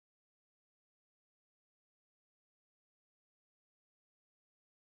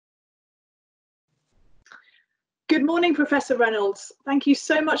Good morning, Professor Reynolds. Thank you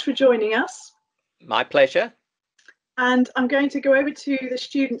so much for joining us. My pleasure. And I'm going to go over to the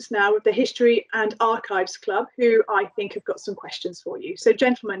students now with the History and Archives Club, who I think have got some questions for you. So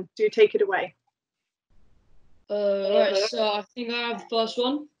gentlemen, do take it away. Right, so I think I have the first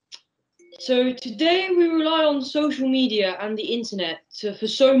one. So today we rely on social media and the internet for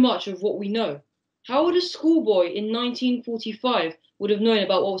so much of what we know. How would a schoolboy in 1945 would have known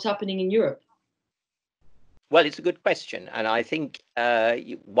about what was happening in Europe? Well, it's a good question. And I think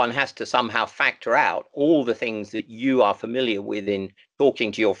one has to somehow factor out all the things that you are familiar with in talking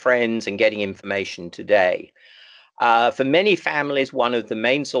to your friends and getting information today. For many families, one of the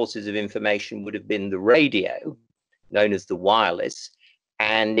main sources of information would have been the radio, known as the wireless.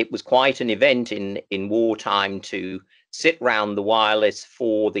 And it was quite an event in wartime to sit round the wireless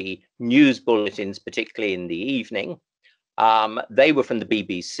for the news bulletins, particularly in the evening. They were from the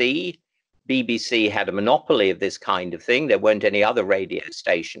BBC. BBC had a monopoly of this kind of thing. There weren't any other radio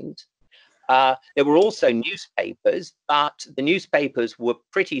stations. There were also newspapers, but the newspapers were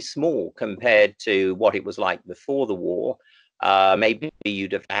pretty small compared to what it was like before the war. Maybe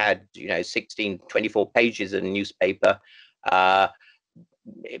you'd have had, 16, 24 pages in a newspaper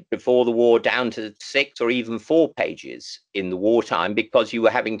before the war, down to 6 or even 4 pages in the wartime, because you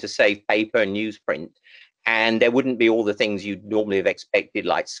were having to save paper and newsprint. And there wouldn't be all the things you'd normally have expected,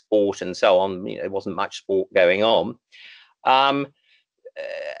 like sport and so on. There wasn't much sport going on.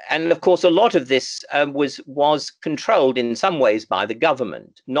 And of course, a lot of this was controlled in some ways by the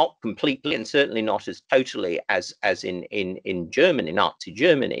government, not completely, and certainly not as totally as in Germany, Nazi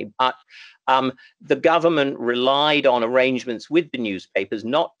Germany. But the government relied on arrangements with the newspapers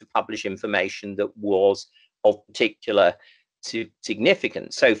not to publish information that was of particular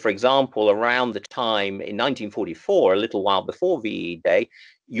significance. So, for example, around the time in 1944, a little while before VE Day,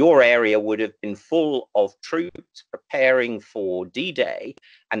 your area would have been full of troops preparing for D-Day.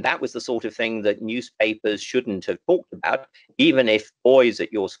 And that was the sort of thing that newspapers shouldn't have talked about, even if boys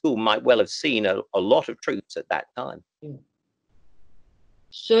at your school might well have seen a lot of troops at that time.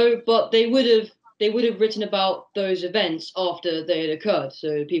 So, but they would have written about those events after they had occurred,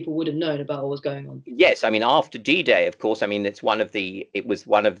 so people would have known about what was going on. Yes, I mean, after D-Day, of course, I mean, it was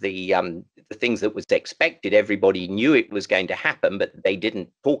one of the things that was expected. Everybody knew it was going to happen, but they didn't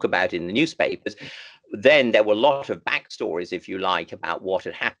talk about it in the newspapers. Then there were a lot of backstories, if you like, about what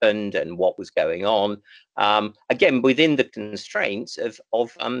had happened and what was going on. Again, within the constraints of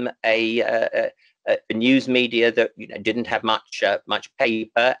a news media that didn't have much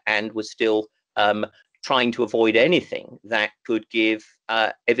paper and was still trying to avoid anything that could give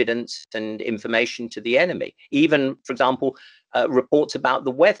evidence and information to the enemy. Even, for example, reports about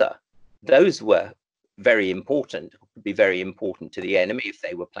the weather. Those were very important, could be very important to the enemy if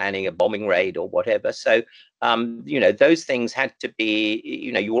they were planning a bombing raid or whatever. So, those things had to be,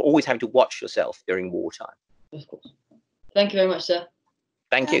 you were always having to watch yourself during wartime. Of course. Thank you very much, sir.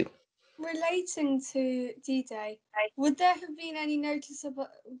 Thank you. Relating to D-Day, would there have been any noticeable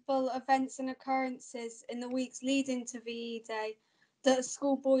events and occurrences in the weeks leading to VE Day that a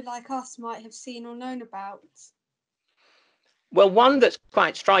schoolboy like us might have seen or known about? Well, one that's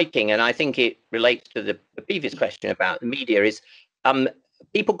quite striking, and I think it relates to the previous question about the media, is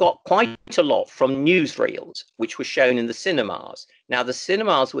people got quite a lot from newsreels, which were shown in the cinemas. Now, the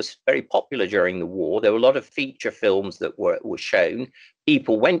cinemas was very popular during the war. There were a lot of feature films that were shown.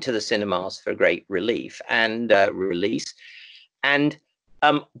 People went to the cinemas for great relief and release. And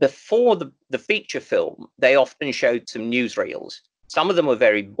before the feature film, they often showed some newsreels. Some of them were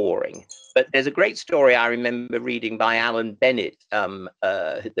very boring, but there's a great story I remember reading by Alan Bennett,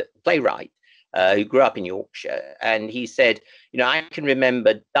 the playwright, who grew up in Yorkshire. And he said, I can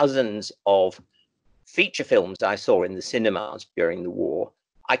remember dozens of feature films I saw in the cinemas during the war.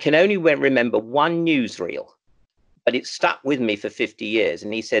 I can only remember one newsreel, but it stuck with me for 50 years.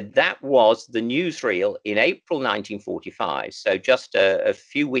 And he said that was the newsreel in April 1945, so just a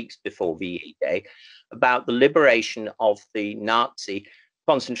few weeks before VE Day, about the liberation of the Nazi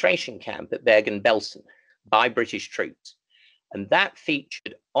concentration camp at Bergen-Belsen by British troops. And that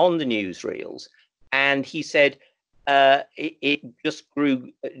featured on the newsreels. And he said it just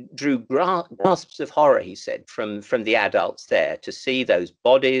drew gasps of horror, he said, from the adults there, to see those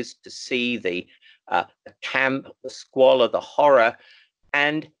bodies, to see the camp, the squalor, the horror.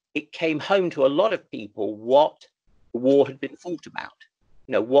 And it came home to a lot of people what the war had been fought about.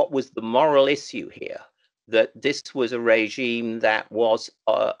 What was the moral issue here? That this was a regime that was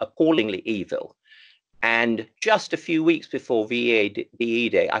appallingly evil. And just a few weeks before VE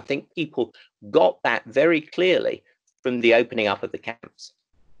Day, I think people got that very clearly from the opening up of the camps.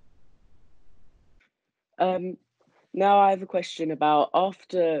 Now I have a question about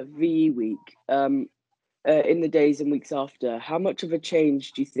after VE week, in the days and weeks after, how much of a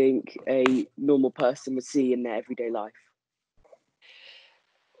change do you think a normal person would see in their everyday life?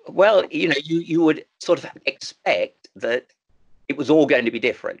 Well, you would sort of expect that it was all going to be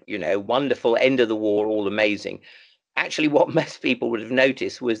different, wonderful end of the war, all amazing. Actually, what most people would have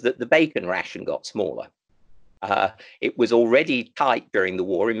noticed was that the bacon ration got smaller. It was already tight during the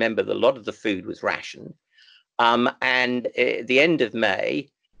war. Remember, a lot of the food was rationed. And at the end of May,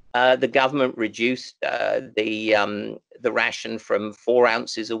 the government reduced the ration from 4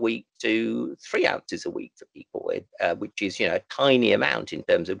 ounces a week to 3 ounces a week for people, which is a tiny amount in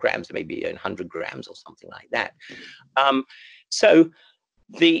terms of grams, maybe 100 grams or something like that. So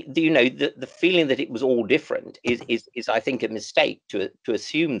the feeling that it was all different is I think a mistake to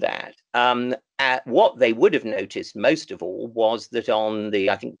assume that. What they would have noticed most of all was that on the,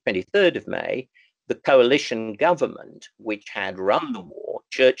 I think, 23rd of May, the coalition government, which had run the war,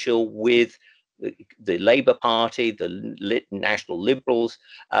 Churchill with the Labour Party, the National Liberals,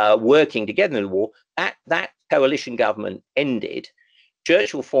 working together in the war, that coalition government ended.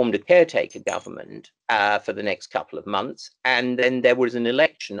 Churchill formed a caretaker government for the next couple of months, and then there was an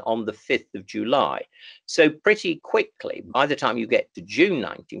election on the 5th of July. So pretty quickly, by the time you get to June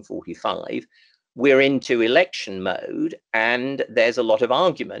 1945, we're into election mode, and there's a lot of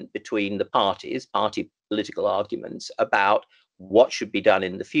argument between the parties, party political arguments about what should be done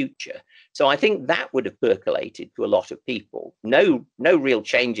in the future. So I think that would have percolated to a lot of people. No real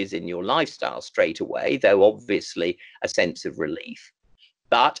changes in your lifestyle straight away, though obviously a sense of relief,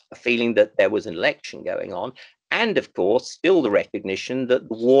 but a feeling that there was an election going on. And of course, still the recognition that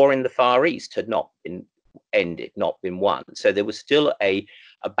the war in the Far East had not been ended, not been won. So there was still a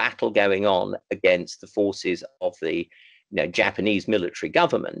battle going on against the forces of the Japanese military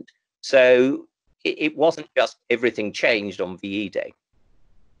government. So it wasn't just everything changed on VE Day.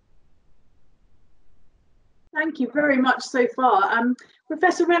 Thank you very much so far.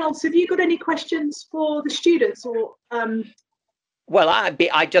 Professor Reynolds, have you got any questions for the students? Or Well,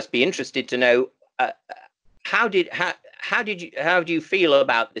 I'd just be interested to know how do you feel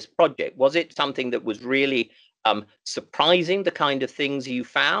about this project? Was it something that was really surprising, the kind of things you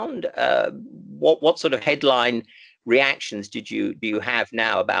found? What sort of headline reactions do you have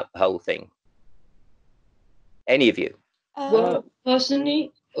now about the whole thing? Any of you? Well,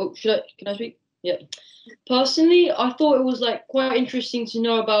 personally, can I speak? Yeah. Personally, I thought it was quite interesting to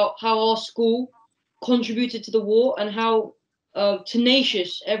know about how our school contributed to the war and how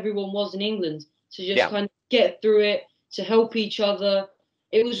tenacious everyone was in England to just kind of get through it, to help each other.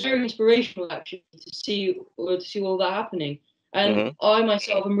 It was very inspirational, actually, to see all that happening. And I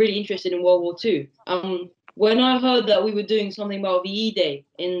myself am really interested in World War II. When I heard that we were doing something about VE Day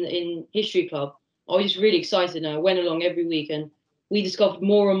in History Club, I was just really excited, and I went along every week, and we discovered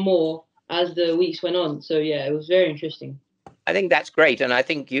more and more as the weeks went on. So yeah, it was very interesting. I think that's great. And I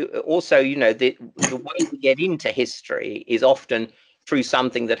think you also, the way to get into history is often through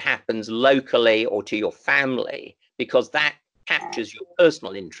something that happens locally or to your family, because that captures your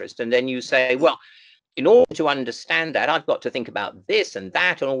personal interest. And then you say, well, in order to understand that, I've got to think about this and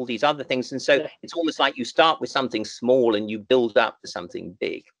that and all these other things. And so it's almost like you start with something small and you build up to something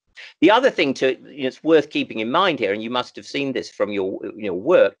big. The other thing it's worth keeping in mind here, and you must have seen this from your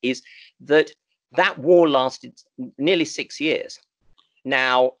work, is that war lasted nearly 6 years.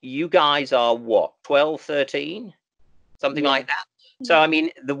 Now, you guys are what, 12, 13, something like that? So, I mean,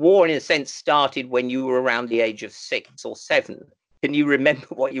 the war, in a sense, started when you were around the age of 6 or 7. Can you remember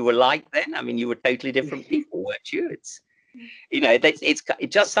what you were like then? I mean, you were totally different people, weren't you? It's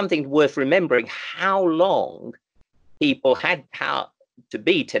just something worth remembering, how long people had to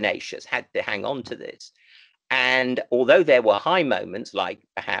be tenacious, had to hang on to this. And although there were high moments, like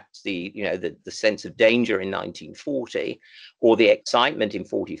perhaps the sense of danger in 1940 or the excitement in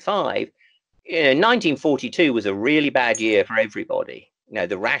 45, 1942 was a really bad year for everybody.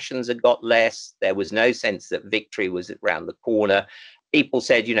 The rations had got less. There was no sense that victory was around the corner. People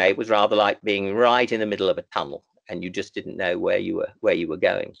said, it was rather like being right in the middle of a tunnel, and you just didn't know where you were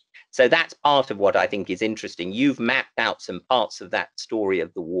going. So that's part of what I think is interesting. You've mapped out some parts of that story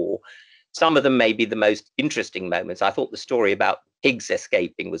of the war. Some of them may be the most interesting moments. I thought the story about pigs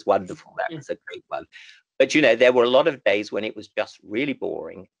escaping was wonderful. That was a great one. But, there were a lot of days when it was just really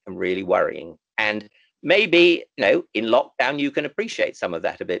boring and really worrying. And maybe, in lockdown, you can appreciate some of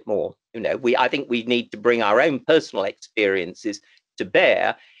that a bit more. I think we need to bring our own personal experiences to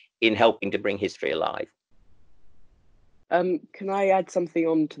bear in helping to bring history alive. Can I add something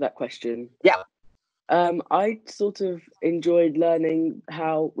on to that question? Yeah. I sort of enjoyed learning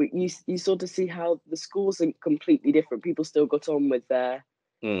how you sort of see how the schools are completely different. People still got on with their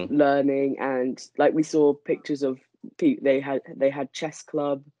learning, and like we saw pictures of they had chess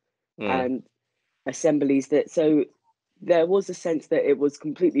club and assemblies, that so there was a sense that it was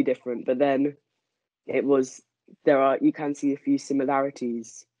completely different, but then you can see a few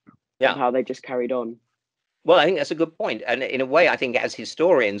similarities of how they just carried on. Well, I think that's a good point. And in a way, I think as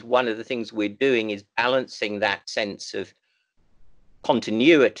historians, one of the things we're doing is balancing that sense of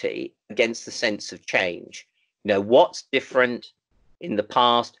continuity against the sense of change. What's different in the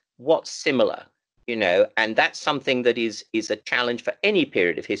past, what's similar, and that's something that is a challenge for any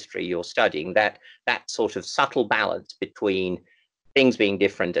period of history you're studying, that sort of subtle balance between things being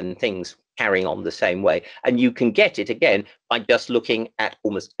different and things carrying on the same way. And you can get it again by just looking at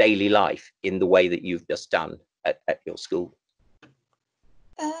almost daily life in the way that you've just done at your school.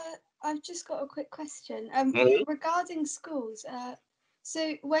 I've just got a quick question regarding schools.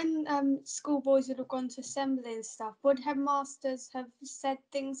 So when schoolboys would have gone to assembly and stuff, would headmasters have said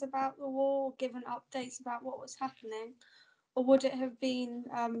things about the war, given updates about what was happening, or would it have been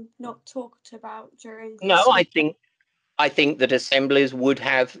not talked about during? No, I think that assemblies would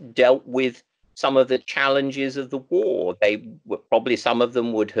have dealt with some of the challenges of the war. Some of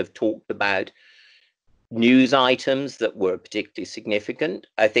them would have talked about news items that were particularly significant.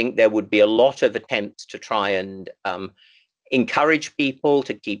 I think there would be a lot of attempts to try and encourage people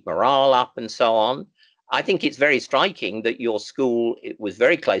to keep morale up and so on. I think it's very striking that your school, it was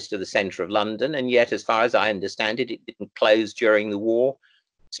very close to the centre of London, and yet, as far as I understand it, it didn't close during the war.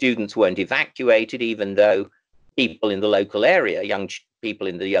 Students weren't evacuated, even though people in the local area, young people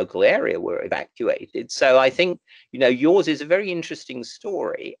in the local area, were evacuated. So I think, yours is a very interesting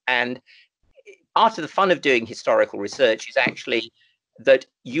story. And part of the fun of doing historical research is actually that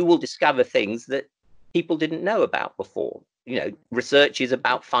you will discover things that people didn't know about before. Research is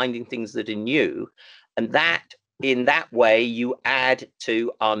about finding things that are new, and that in that way you add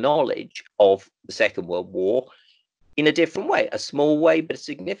to our knowledge of the Second World War in a different way, a small way, but a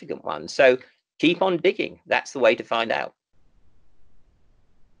significant one. So keep on digging. That's the way to find out.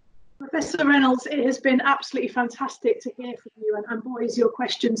 Professor Reynolds, it has been absolutely fantastic to hear from you, and boys, your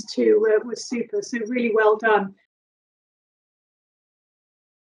questions too were super, so really well done.